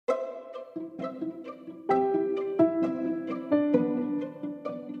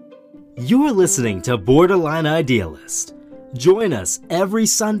You're listening to Borderline Idealist. Join us every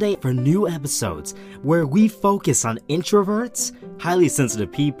Sunday for new episodes where we focus on introverts, highly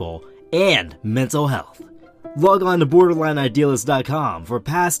sensitive people, and mental health. Log on to BorderlineIdealist.com for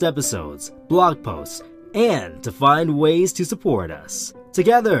past episodes, blog posts, and to find ways to support us.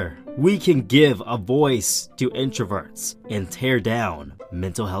 Together, we can give a voice to introverts and tear down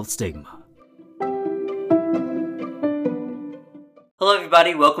mental health stigma. Hello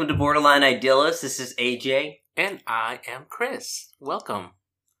everybody, welcome to Borderline Idealist. This is AJ. And I am Chris. Welcome.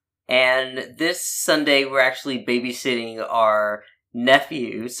 And this Sunday we're actually babysitting our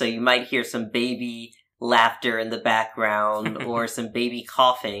nephew, so you might hear some baby laughter in the background or some baby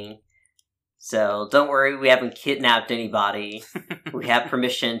coughing. So don't worry, we haven't kidnapped anybody. We have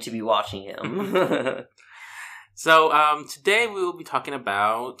permission to be watching him. So today we will be talking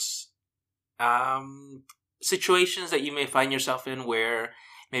about situations that you may find yourself in where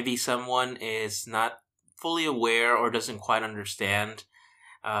maybe someone is not fully aware or doesn't quite understand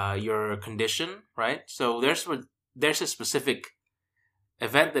your condition, right? So there's a specific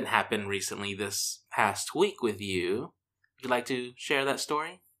event that happened recently this past week with you. Would you like to share that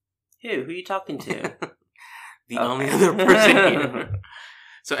story? Who are you talking to? The only other person here.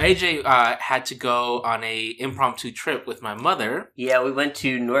 So AJ had to go on a impromptu trip with my mother. Yeah, we went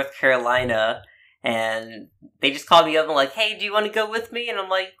to North Carolina. And they just called me up and like, hey, do you want to go with me? And I'm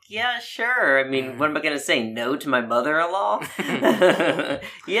like, yeah, sure. I mean, what am I going to say? No to my mother-in-law?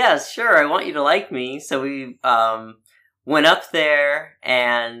 Yeah, sure. I want you to like me. So we went up there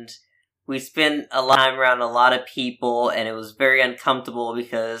and we spent a lot of time around a lot of people. And it was very uncomfortable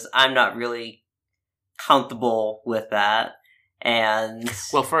because I'm not really comfortable with that. And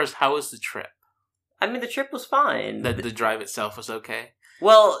well, first, how was the trip? I mean, the trip was fine. The drive itself was okay?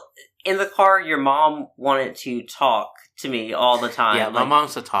 Well, in the car, your mom wanted to talk to me all the time. Yeah, my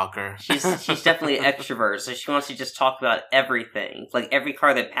mom's a talker. She's definitely an extrovert, so she wants to just talk about everything. Like every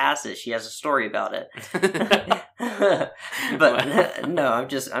car that passes, she has a story about it. But no, I'm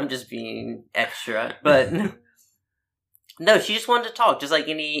just being extra. But no, she just wanted to talk, just like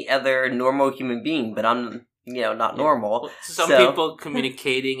any other normal human being. But I'm, not normal. Well, some people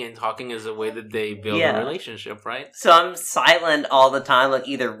communicating and talking is a way that they build a relationship, right? So I'm silent all the time, like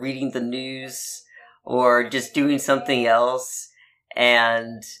either reading the news or just doing something else.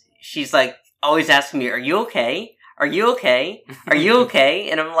 And she's like always asking me, are you okay? Are you okay? Are you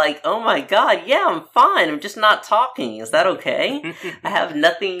okay? And I'm like, oh my God, yeah, I'm fine. I'm just not talking. Is that okay? I have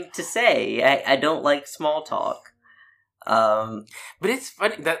nothing to say. I don't like small talk. But it's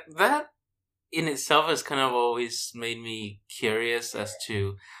funny that in itself has kind of always made me curious as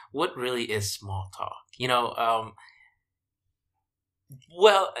to what really is small talk.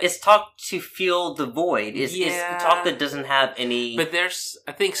 Well, it's talk to fill the void. It's talk that doesn't have any. But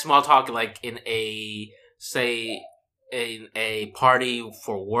I think small talk like in a party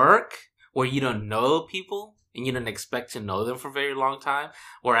for work where you don't know people and you don't expect to know them for a very long time,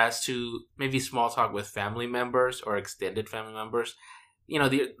 whereas to maybe small talk with family members or extended family members.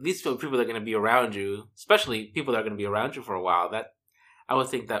 These people that are going to be around you, especially people that are going to be around you for a while, that I would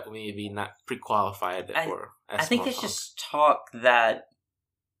think that maybe not pre-qualified for. I think it's just talk that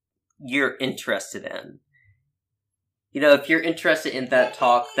you're interested in. If you're interested in that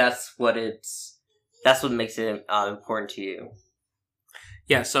talk, that's what makes it important to you.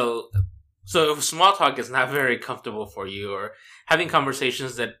 Yeah, so if small talk is not very comfortable for you, or having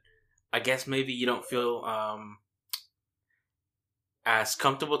conversations that I guess maybe you don't feel as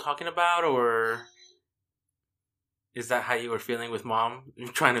comfortable talking about, or is that how you were feeling with mom,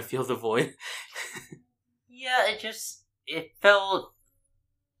 trying to fill the void? Yeah, it felt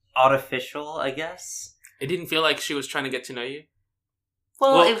artificial, I guess. It didn't feel like she was trying to get to know you?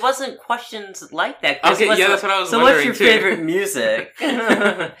 Well, it wasn't questions like that. Okay, yeah, that's what I was wondering. So what's your favorite music?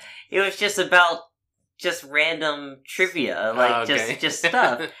 It was just about just random trivia, like just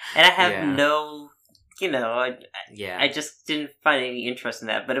stuff. And I have no... I just didn't find any interest in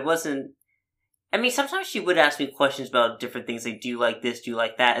that. But it wasn't... I mean, sometimes she would ask me questions about different things, like, do you like this, do you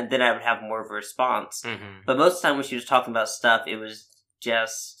like that? And then I would have more of a response. Mm-hmm. But most of the time when she was talking about stuff, it was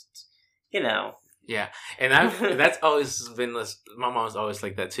just, Yeah, and that's always been... My mom's always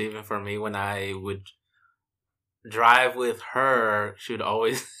like that, too. Even for me, when I would drive with her, she would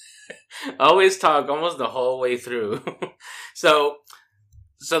always... always talk almost the whole way through. So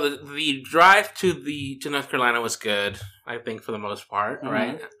the drive to North Carolina was good, I think, for the most part, mm-hmm.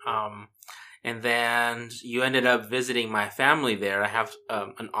 right? And then you ended up visiting my family there. I have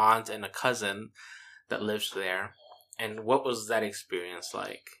an aunt and a cousin that lives there. And what was that experience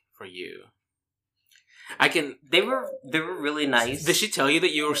like for you? I can. They were really nice. Did she tell you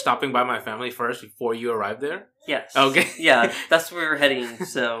that you were stopping by my family first before you arrived there? Yes. Okay. Yeah, that's where we were heading.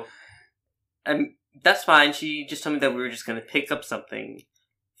 So, that's fine. She just told me that we were just going to pick up something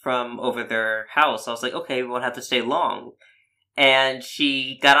from over their house. I was like, okay, we won't have to stay long. And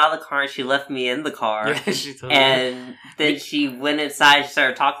she got out of the car and she left me in the car. Yeah, she told me. And then she went inside, she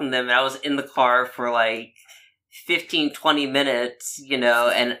started talking to them, and I was in the car for like 15, 20 minutes, you know,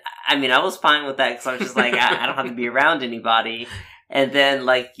 and I mean, I was fine with that because I was just like, I don't have to be around anybody. And then,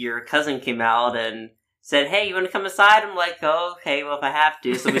 like, your cousin came out and said, hey, you want to come inside? I'm like, oh, okay, well, if I have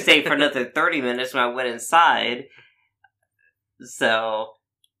to. So we stayed for another 30 minutes when I went inside. So,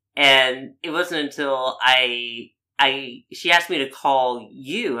 and it wasn't until she asked me to call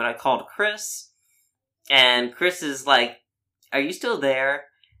you, and I called Chris, and Chris is like, are you still there?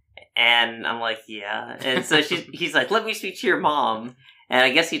 And I'm like, yeah. And so he's like, let me speak to your mom. And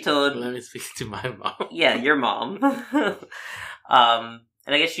I guess he told... Let me speak to my mom. Yeah, your mom. And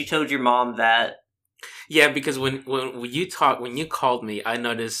I guess you told your mom that... Yeah, because when you called me, I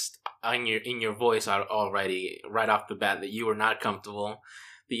noticed in your voice already, right off the bat, that you were not comfortable,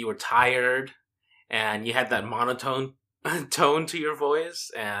 that you were tired, and you had that monotone tone to your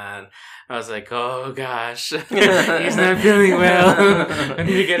voice, and I was like, oh gosh, he's not feeling well. I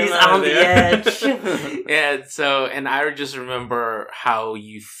need to get him out of there. He's on the edge. Yeah, so, and I just remember how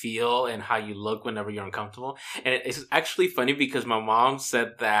you feel and how you look whenever you're uncomfortable. And it's actually funny because my mom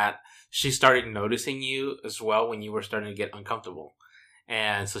said that she started noticing you as well when you were starting to get uncomfortable.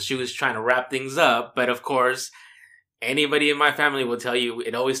 And so she was trying to wrap things up, but of course, anybody in my family will tell you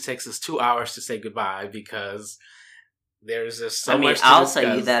it always takes us 2 hours to say goodbye because there's just so much to I'll discuss.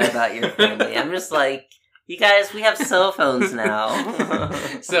 tell you that about your family. I'm just like, you guys, we have cell phones now.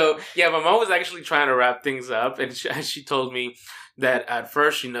 So, yeah, my mom was actually trying to wrap things up, and she told me that at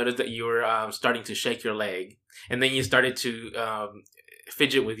first she noticed that you were starting to shake your leg, and then you started to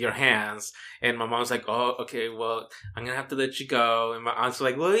fidget with your hands, and my mom's like, oh, okay, well, I'm gonna have to let you go. And my aunt's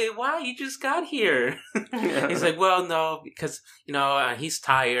like, well, why? You just got here. He's like, well, no, because, you know, he's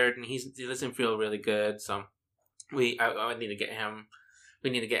tired, and he doesn't feel really good, so I need to get him, we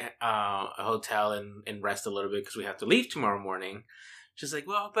need to get a hotel and rest a little bit because we have to leave tomorrow morning. She's like,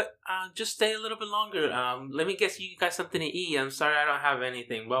 well, but just stay a little bit longer. Let me guess you got something to eat. I'm sorry I don't have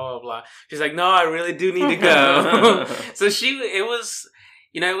anything, blah, blah, blah. She's like, no, I really do need to go. So it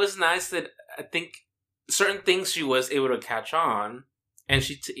was nice that I think certain things she was able to catch on. And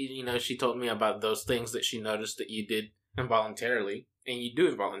she told me about those things that she noticed that you did involuntarily. And you do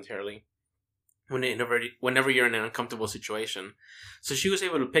involuntarily whenever you're in an uncomfortable situation. So she was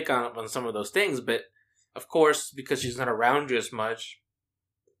able to pick up on some of those things, but of course, because she's not around you as much,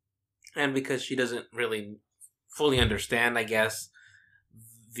 and because she doesn't really fully understand, I guess,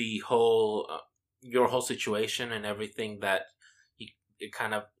 the whole your whole situation and everything that it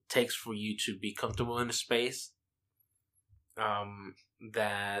kind of takes for you to be comfortable in a space,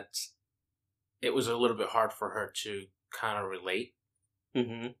 that it was a little bit hard for her to kind of relate.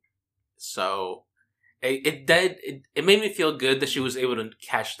 Mm-hmm. So it made me feel good that she was able to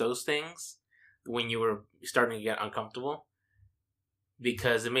catch those things when you were starting to get uncomfortable,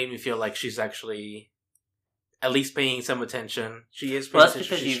 because it made me feel like she's actually at least paying some attention. She is paying attention.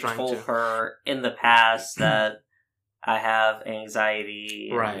 Because you've told her in the past that I have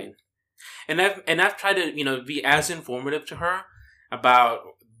anxiety, right? And I've tried to be as informative to her about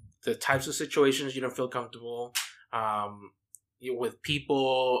the types of situations you don't feel comfortable with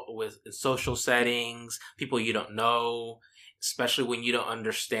people, with social settings, people you don't know, especially when you don't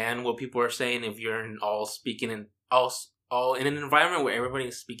understand what people are saying. If you're speaking in an environment where everybody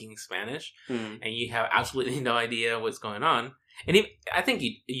is speaking Spanish, and you have absolutely no idea what's going on, and I think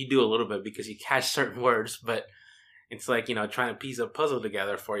you do a little bit because you catch certain words, but it's like trying to piece a puzzle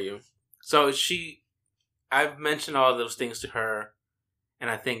together for you. So I've mentioned all of those things to her,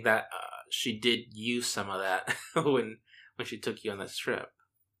 and I think that she did use some of that when she took you on this trip.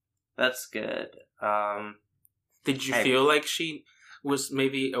 That's good. Did you feel like she was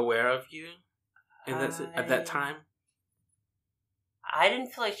maybe aware of you at that time? I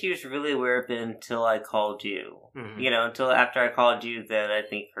didn't feel like she was really aware of it until I called you. Mm-hmm. Until after I called you, then I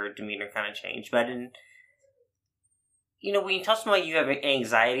think her demeanor kind of changed. But I didn't... when you tell somebody you have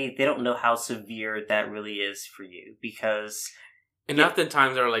anxiety, they don't know how severe that really is for you. Because... And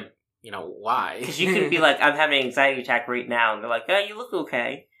oftentimes they're like, why? Because you can be like, I'm having an anxiety attack right now. And they're like, oh, you look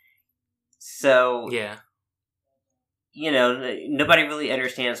okay. So... Yeah. Nobody really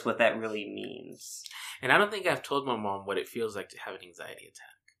understands what that really means. And I don't think I've told my mom what it feels like to have an anxiety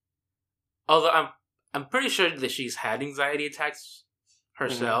attack. Although I'm pretty sure that she's had anxiety attacks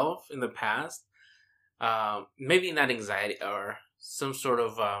herself in the past. maybe not anxiety or some sort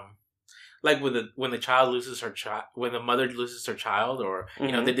of like when the child loses her child, when the mother loses her child, or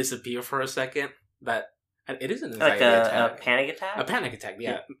they disappear for a second. That it is an anxiety attack. A panic attack. A panic attack.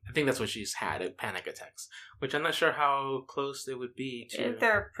 Yeah, I think that's what she's had. Panic attacks, which I'm not sure how close they would be to.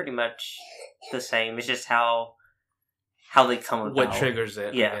 They're pretty much the same. It's just how they come about. What triggers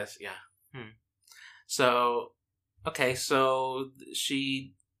it? Yeah. I guess. Yeah. So, okay. So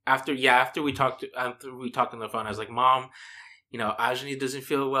she after we talked on the phone, I was like, Mom, Ajani doesn't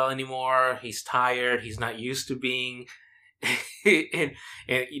feel well anymore. He's tired. He's not used to being, and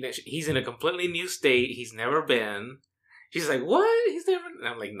he's in a completely new state. He's never been. She's like, what? He's never. And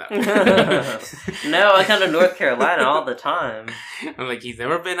I'm like, no. No, I come to North Carolina all the time. I'm like, he's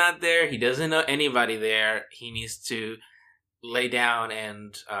never been out there. He doesn't know anybody there. He needs to lay down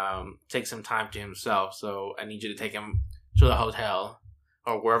and take some time to himself. So I need you to take him to the hotel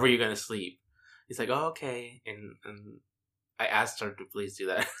or wherever you're going to sleep. He's like, oh, okay. And I asked her to please do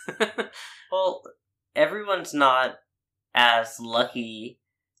that. Well, everyone's not as lucky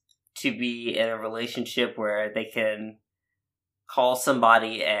to be in a relationship where they can call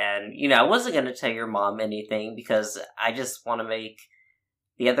somebody and, I wasn't going to tell your mom anything because I just want to make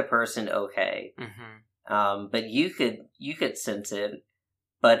the other person okay. Mm-hmm. But you could sense it,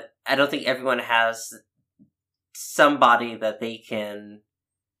 but I don't think everyone has somebody that they can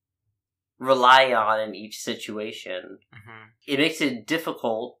rely on in each situation. Mm-hmm. It makes it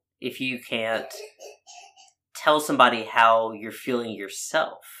difficult if you can't tell somebody how you're feeling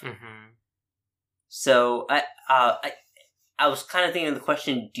yourself. Mm-hmm. So I was kind of thinking of the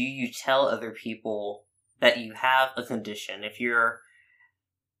question, do you tell other people that you have a condition? If you're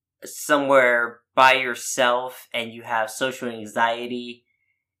somewhere by yourself and you have social anxiety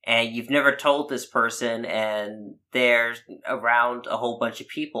and you've never told this person and they're around a whole bunch of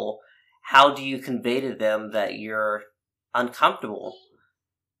people, how do you convey to them that you're uncomfortable?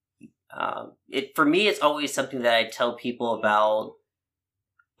 For me, it's always something that I tell people about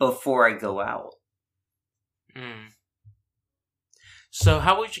before I go out. Mm. So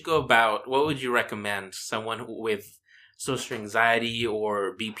how would you go about, what would you recommend someone with social anxiety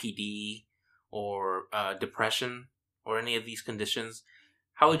or BPD or depression or any of these conditions?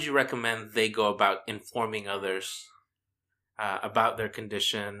 How would you recommend they go about informing others about their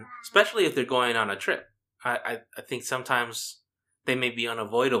condition, especially if they're going on a trip? I think sometimes they may be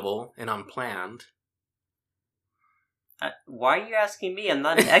unavoidable and unplanned. Why are you asking me? I'm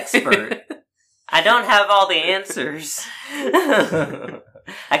not an expert. I don't have all the answers.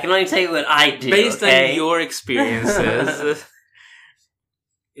 I can only tell you what I do. Based on your experiences,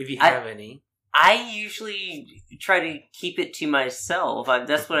 if you have any. I usually try to keep it to myself.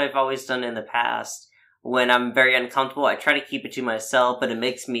 That's what I've always done in the past. When I'm very uncomfortable, I try to keep it to myself, but it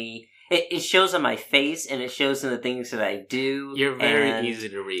makes me... It shows on my face, and it shows in the things that I do. You're very easy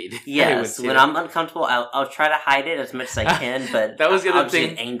to read. Yes, when I'm uncomfortable, I'll try to hide it as much as I can, but that was the other I'll thing.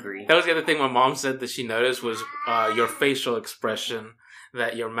 Just get angry. That was the other thing my mom said that she noticed was your facial expression,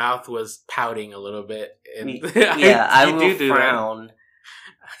 that your mouth was pouting a little bit. And I will frown.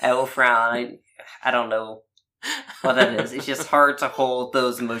 I will frown. I don't know what that is. It's just hard to hold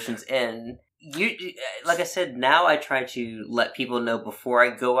those emotions in. Like I said, now I try to let people know before I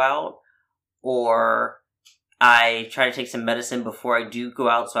go out, or I try to take some medicine before I do go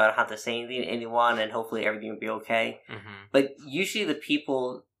out so I don't have to say anything to anyone, and hopefully everything will be okay. Mm-hmm. But usually the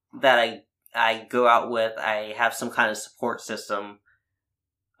people that I go out with, I have some kind of support system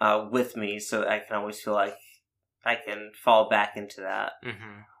with me, so I can always feel like I can fall back into that.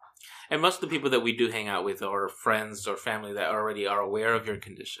 Mm-hmm. And most of the people that we do hang out with are friends or family that already are aware of your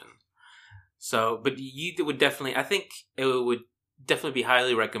condition. So, but you would definitely, I think it would definitely be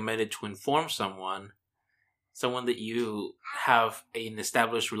highly recommended to inform someone that you have an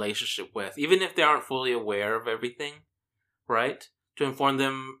established relationship with, even if they aren't fully aware of everything, right? To inform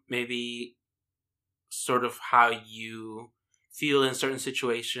them maybe sort of how you feel in certain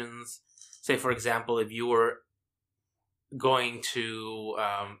situations. Say, for example, if you were going to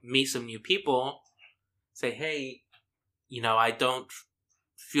meet some new people, say, hey, I don't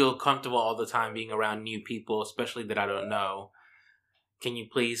feel comfortable all the time being around new people, especially that I don't know. Can you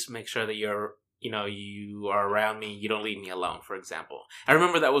please make sure that you are around me, you don't leave me alone, for example. I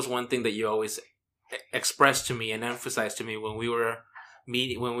remember that was one thing that you always expressed to me and emphasized to me when we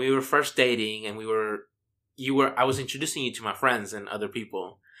were first dating, and I was introducing you to my friends and other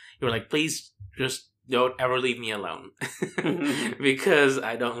people. You were like, please just don't ever leave me alone. Because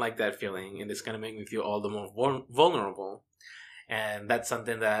I don't like that feeling, and it's going to make me feel all the more vulnerable. And that's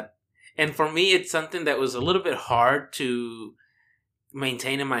something that, and for me, it's something that was a little bit hard to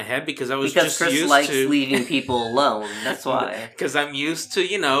maintain in my head because I was because just Chris used likes to leaving people alone. That's why. Because I'm used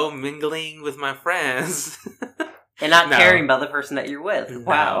to, mingling with my friends. And not No. caring about the person that you're with.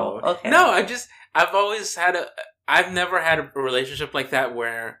 Wow. No. Okay. No, I've never had a relationship like that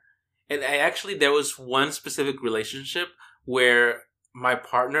where, there was one specific relationship where my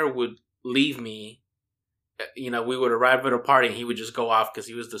partner would leave me. We would arrive at a party and he would just go off because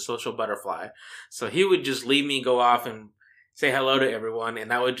he was the social butterfly. So he would just leave me, go off and say hello to everyone.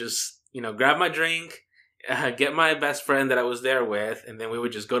 And I would just, grab my drink, get my best friend that I was there with, and then we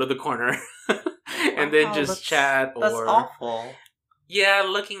would just go to the corner and then just chat. That's awful. Yeah,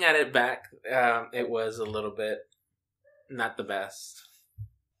 looking at it back, it was a little bit not the best.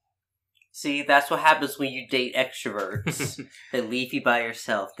 See, that's what happens when you date extroverts. They leave you by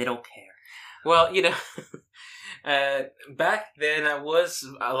yourself. They don't care. Well, back then I was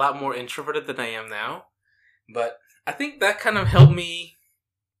a lot more introverted than I am now. But I think that kind of helped me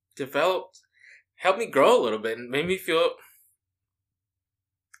grow a little bit and made me feel,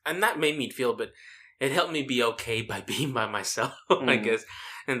 and not made me feel, but it helped me be okay by being by myself, I guess,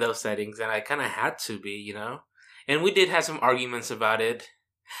 in those settings. And I kind of had to be, And we did have some arguments about it.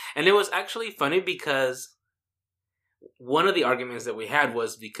 And it was actually funny because one of the arguments that we had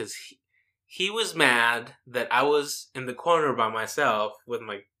was because he was mad that I was in the corner by myself with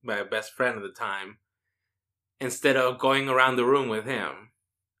my best friend at the time instead of going around the room with him.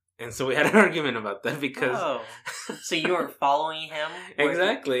 And so we had an argument about that because... Oh. So you weren't following him?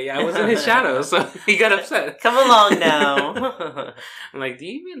 Exactly. I was in his shadow, so he got upset. Come along now. I'm like, do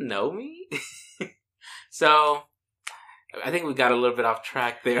you even know me? So, I think we got a little bit off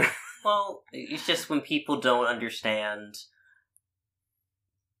track there. Well, it's just when people don't understand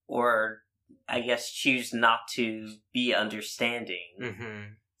or, I guess, choose not to be understanding.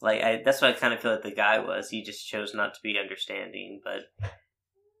 Mm-hmm. Like, that's what I kind of feel like the guy was. He just chose not to be understanding, but...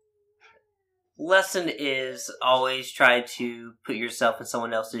 Lesson is always try to put yourself in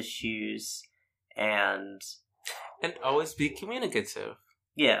someone else's shoes and always be communicative.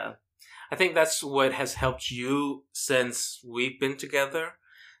 Yeah. I think that's what has helped you since we've been together,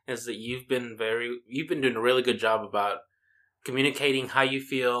 is that you've been doing a really good job about communicating how you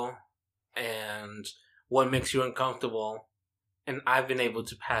feel and what makes you uncomfortable. And I've been able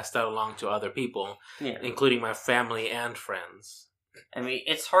to pass that along to other people, including my family and friends. I mean,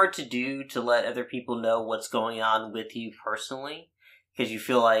 it's hard to do to let other people know what's going on with you personally, because you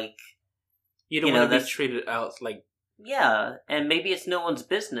feel like... You don't want to be treated out like... Yeah, and maybe it's no one's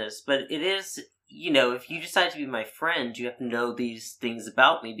business, but it is, if you decide to be my friend, you have to know these things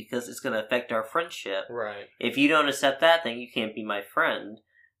about me because it's going to affect our friendship. Right. If you don't accept that, then you can't be my friend.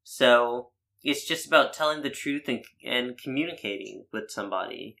 So, it's just about telling the truth and communicating with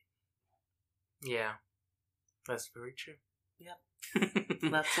somebody. Yeah, that's very true. Yep.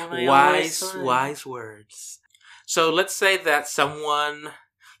 That's what I always say. Wise words. So let's say that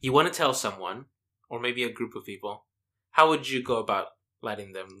you want to tell someone, or maybe a group of people, how would you go about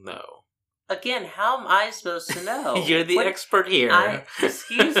letting them know? Again, how am I supposed to know? You're the expert here.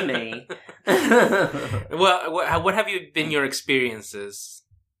 Excuse me. Well, what have been your experiences?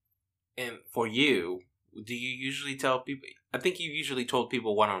 And for you, do you usually tell people? I think you usually told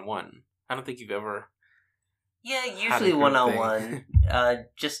people one-on-one. I don't think you've ever... Yeah, usually one-on-one,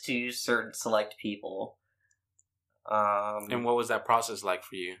 just to certain select people. And what was that process like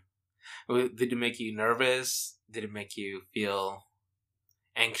for you? Did it make you nervous? Did it make you feel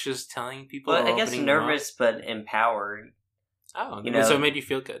anxious telling people? Well, I guess nervous, but empowered. Oh, so it made you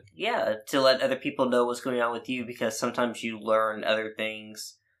feel good. Yeah, to let other people know what's going on with you, because sometimes you learn other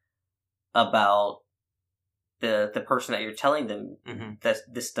things about the person that you're telling them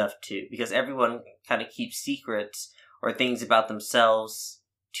this stuff to, because everyone kind of keeps secrets or things about themselves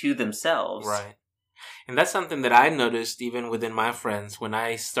to themselves. Right. And that's something that I noticed even within my friends when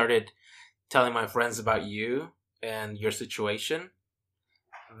I started telling my friends about you and your situation,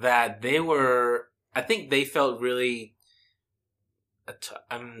 that I think they felt really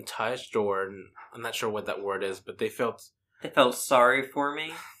touched, or I'm not sure what that word is, but they felt sorry for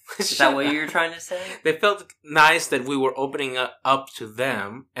me. Is that what you're trying to say? They felt nice that we were opening up to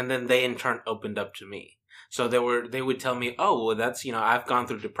them, and then they in turn opened up to me. So they would tell me, "Oh, well, that's I've gone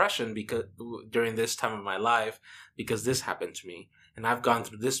through depression because during this time of my life because this happened to me, and I've gone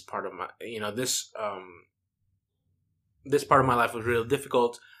through this part of my this part of my life was really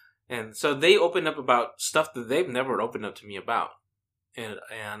difficult." And so they opened up about stuff that they've never opened up to me about,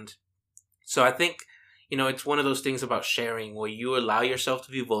 and so I think. It's one of those things about sharing where you allow yourself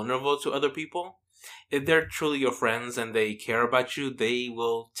to be vulnerable to other people. If they're truly your friends and they care about you, they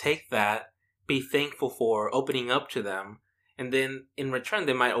will take that, be thankful for opening up to them, and then in return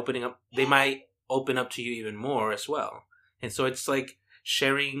they might open up to you even more as well. And so it's like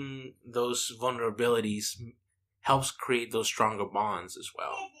sharing those vulnerabilities helps create those stronger bonds as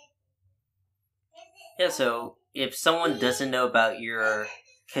well. Yeah, so if someone doesn't know about your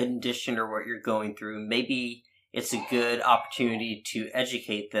condition or what you're going through, maybe it's a good opportunity to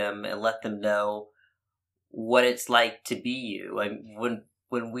educate them and let them know what it's like to be you. I mean,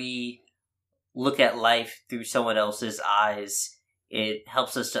 when we look at life through someone else's eyes, it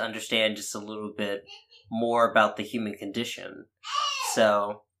helps us to understand just a little bit more about the human condition.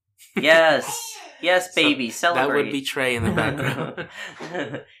 So, yes, baby, celebrate. That would be Trey in the background.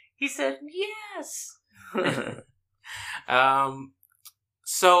 He said, yes.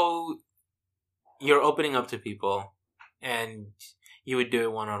 So you're opening up to people, and you would do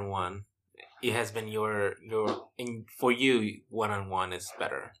it one-on-one. It has been for you, one-on-one is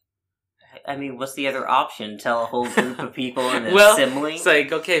better. I mean, what's the other option? Tell a whole group of people and then well, assembling? It's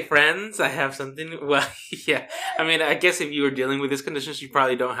like, okay, friends, I have something. Well, yeah. I mean, I guess if you were dealing with these conditions, you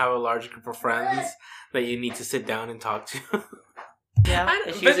probably don't have a large group of friends that you need to sit down and talk to. Yeah,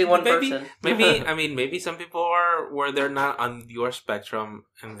 it's usually one person. Maybe some people are where they're not on your spectrum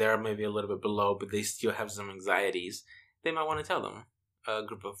and they're maybe a little bit below, but they still have some anxieties. They might want to tell them, a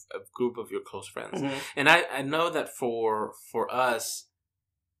group of your close friends. Mm-hmm. And I know that for us,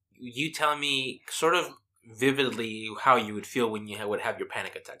 you tell me sort of vividly how you would feel when you would have your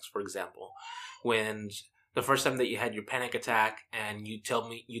panic attacks. For example, when the first time that you had your panic attack, and you told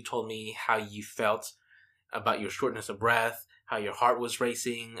me how you felt about your shortness of breath, how your heart was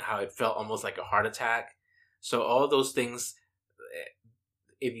racing, how it felt almost like a heart attack. So all those things,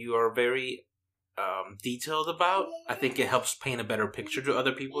 if you are very detailed about, I think it helps paint a better picture to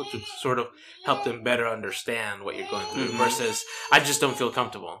other people to sort of help them better understand what you're going through. Mm-hmm. Versus, I just don't feel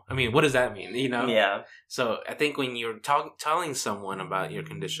comfortable. I mean, what does that mean? You know? Yeah. So I think when you're telling someone about your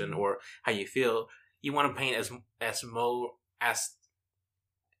condition or how you feel, you want to paint as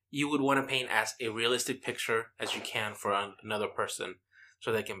you would want to paint as a realistic picture as you can for another person,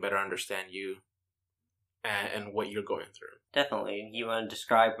 so they can better understand you and what you're going through. Definitely. You want to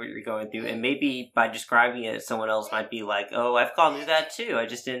describe what you're going through, and maybe by describing it, someone else might be like, oh, I've gone through that too. I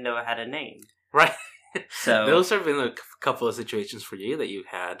just didn't know it had a name. Right. So those have been a couple of situations for you that you've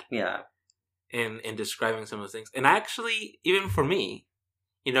had. Yeah. In describing some of those things. And actually, even for me,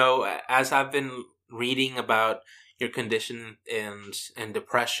 you know, as I've been reading about your condition and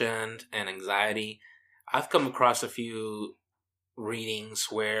depression and anxiety, I've come across a few readings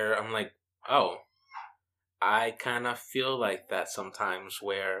where I'm like, oh, I kind of feel like that sometimes,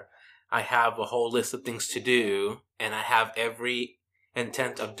 where I have a whole list of things to do and I have every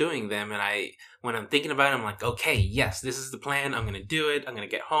intent of doing them, and when I'm thinking about it, I'm like, okay, yes, this is the plan, I'm going to do it, I'm going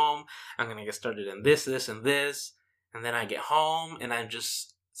to get home, I'm going to get started in this, and this, and then I get home and I'm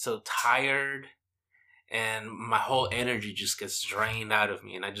just so tired and my whole energy just gets drained out of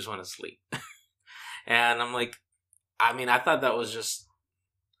me and I just want to sleep. And I'm like, I mean, I thought that was just,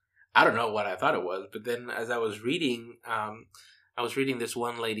 I don't know what I thought it was, but then as I was reading this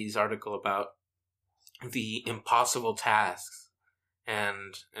one lady's article about the impossible tasks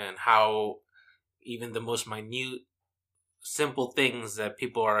and how even the most minute, simple things that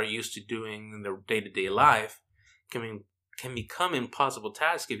people are used to doing in their day-to-day life can become impossible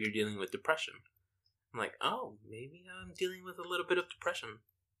tasks if you're dealing with depression. I'm like, oh, maybe I'm dealing with a little bit of depression.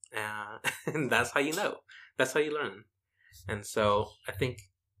 And that's how you know. That's how you learn. And so I think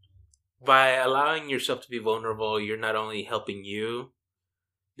by allowing yourself to be vulnerable, you're not only helping you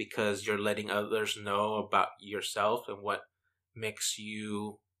because you're letting others know about yourself and what makes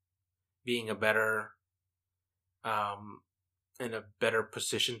you being a better, in a better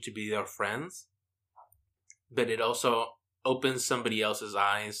position to be their friends, but it also opens somebody else's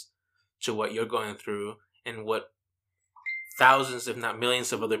eyes to what you're going through and what thousands, if not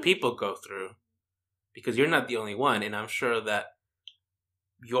millions of other people go through, because you're not the only one. And I'm sure that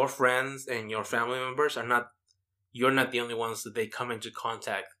your friends and your family members you're not the only ones that they come into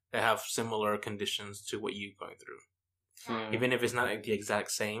contact that have similar conditions to what you're going through. Even if it's not like the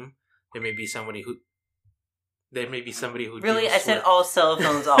exact same, there may be somebody who really, I said all cell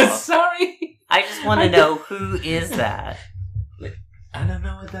phones off. Sorry, I just want to know, who is that? I don't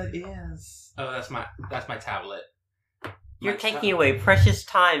know what that is. Oh, that's my tablet. You're taking away precious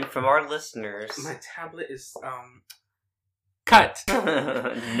time from our listeners. My tablet is cut.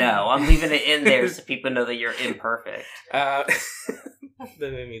 No, I'm leaving it in there so people know that you're imperfect. That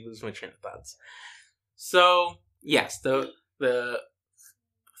made me lose my train of thoughts. So yes, the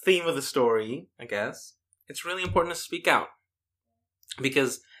theme of the story, I guess, it's really important to speak out,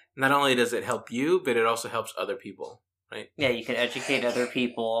 because not only does it help you, but it also helps other people. right? Yeah, you can educate other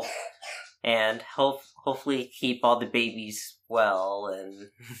people and hopefully keep all the babies well and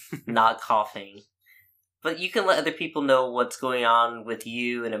not coughing. But you can let other people know what's going on with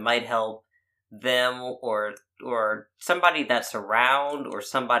you, and it might help them or somebody that's around or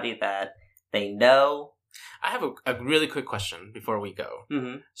somebody that they know. I have a really quick question before we go.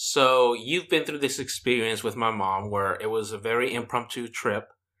 Mm-hmm. So you've been through this experience with my mom where it was a very impromptu trip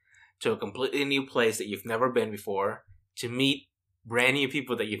to a completely new place that you've never been before, to meet brand new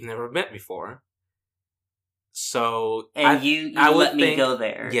people that you've never met before. So you let me go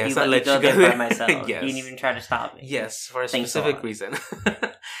there. Yes, I let me go there by myself. Yes. You didn't even try to stop me. Yes, for a Thanks specific reason.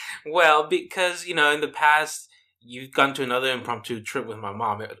 Well, because, in the past, you've gone to another impromptu trip with my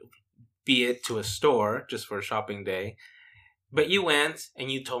mom, be it to a store, just for a shopping day. But you went,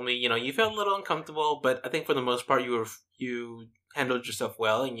 and you told me, you felt a little uncomfortable, but I think for the most part, you handled yourself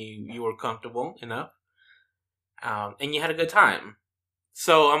well, and you were comfortable enough. And you had a good time.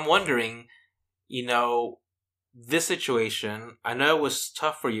 So I'm wondering, this situation, I know it was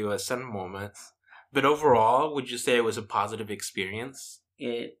tough for you at some moments, but overall, would you say it was a positive experience?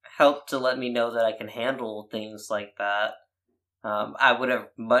 It helped to let me know that I can handle things like that. I would have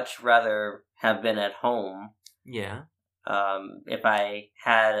much rather have been at home. Yeah. If I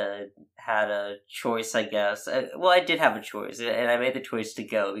had a choice, I guess. Well, I did have a choice, and I made the choice to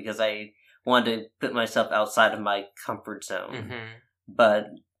go because I wanted to put myself outside of my comfort zone. Mm-hmm. But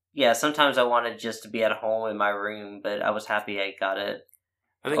yeah, sometimes I wanted just to be at home in my room, but I was happy I got it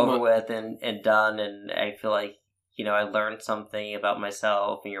over with and done, and I feel like, I learned something about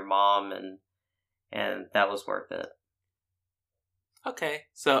myself and your mom, and that was worth it. Okay,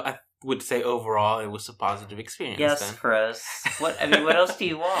 so I would say overall it was a positive experience. Yes, then. Chris. What else do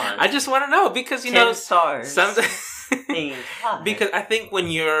you want? I just want to know because 10 stars. Because I think when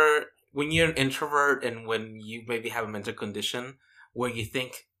you're an introvert and when you maybe have a mental condition where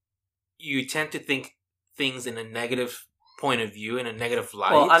you tend to think things in a negative point of view, in a negative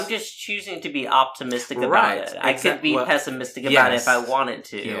light. Well, I'm just choosing to be optimistic about it. I could be pessimistic about it if I wanted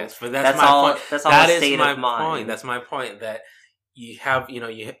to. Yes, but that's my point. That's all a state of mind. Point. That's my point. That you have,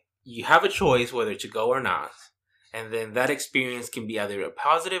 you have a choice whether to go or not, and then that experience can be either a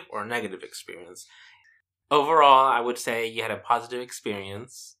positive or a negative experience. Overall, I would say you had a positive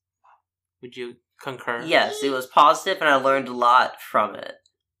experience. Would you concur? Yes, it was positive, and I learned a lot from it.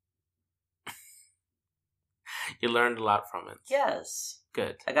 You learned a lot from it. Yes.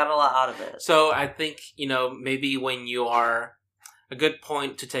 Good. I got a lot out of it. So I think, maybe when you are... A good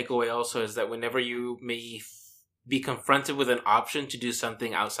point to take away also is that whenever you may be confronted with an option to do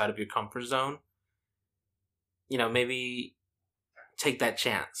something outside of your comfort zone, maybe take that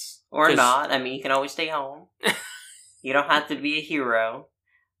chance. Or not. I mean, you can always stay home. You don't have to be a hero.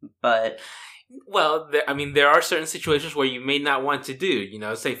 But... Well, there are certain situations where you may not want to do.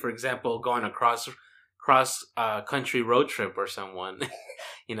 Say, for example, going across country road trip or someone,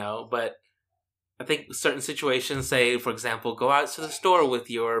 but I think certain situations, say, for example, go out to the store with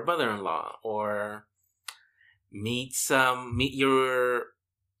your mother-in-law or meet your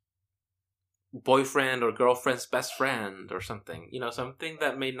boyfriend or girlfriend's best friend or something, something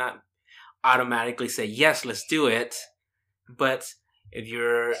that may not automatically say, yes, let's do it. But if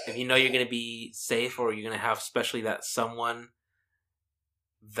you're going to be safe or you're going to have especially that someone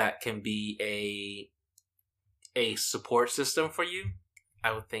that can be a support system for you,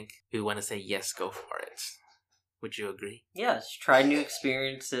 I would think we want to say yes, go for it. Would you agree? Yes, try new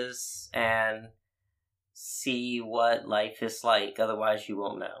experiences and see what life is like. Otherwise, you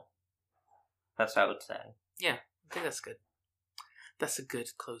won't know. That's what I would say. Yeah, I think that's good. That's a good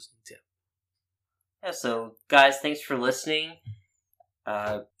closing tip. Yeah, so guys, thanks for listening.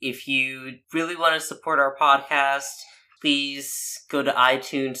 If you really want to support our podcast, please go to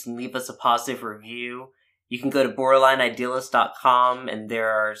iTunes and leave us a positive review. You can go to borderlineidealist.com and there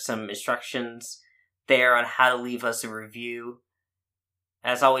are some instructions there on how to leave us a review.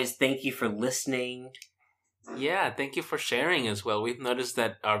 As always, thank you for listening. Yeah, thank you for sharing as well. We've noticed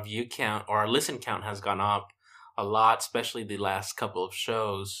that our view count or our listen count has gone up a lot, especially the last couple of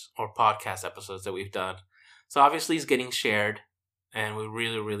shows or podcast episodes that we've done. So obviously it's getting shared and we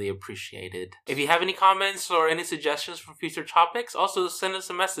really, really appreciate it. If you have any comments or any suggestions for future topics, also send us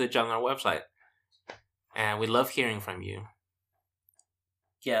a message on our website. And we love hearing from you.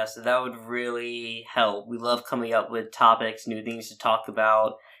 Yes, that would really help. We love coming up with topics, new things to talk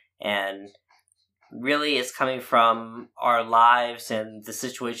about, and really it's coming from our lives and the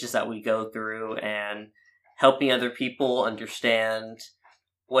situations that we go through and helping other people understand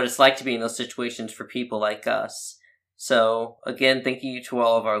what it's like to be in those situations for people like us. So, again, thank you to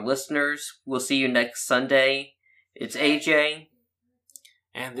all of our listeners. We'll see you next Sunday. It's AJ.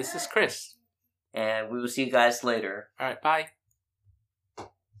 And this is Chris. And we will see you guys later. Alright, bye.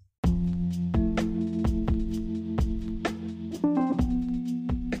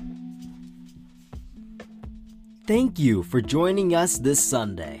 Thank you for joining us this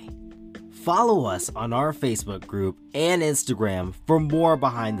Sunday. Follow us on our Facebook group and Instagram for more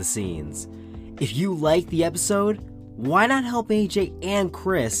behind the scenes. If you liked the episode, why not help AJ and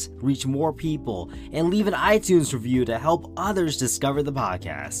Chris reach more people and leave an iTunes review to help others discover the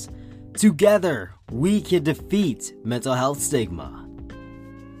podcast? Together, we can defeat mental health stigma.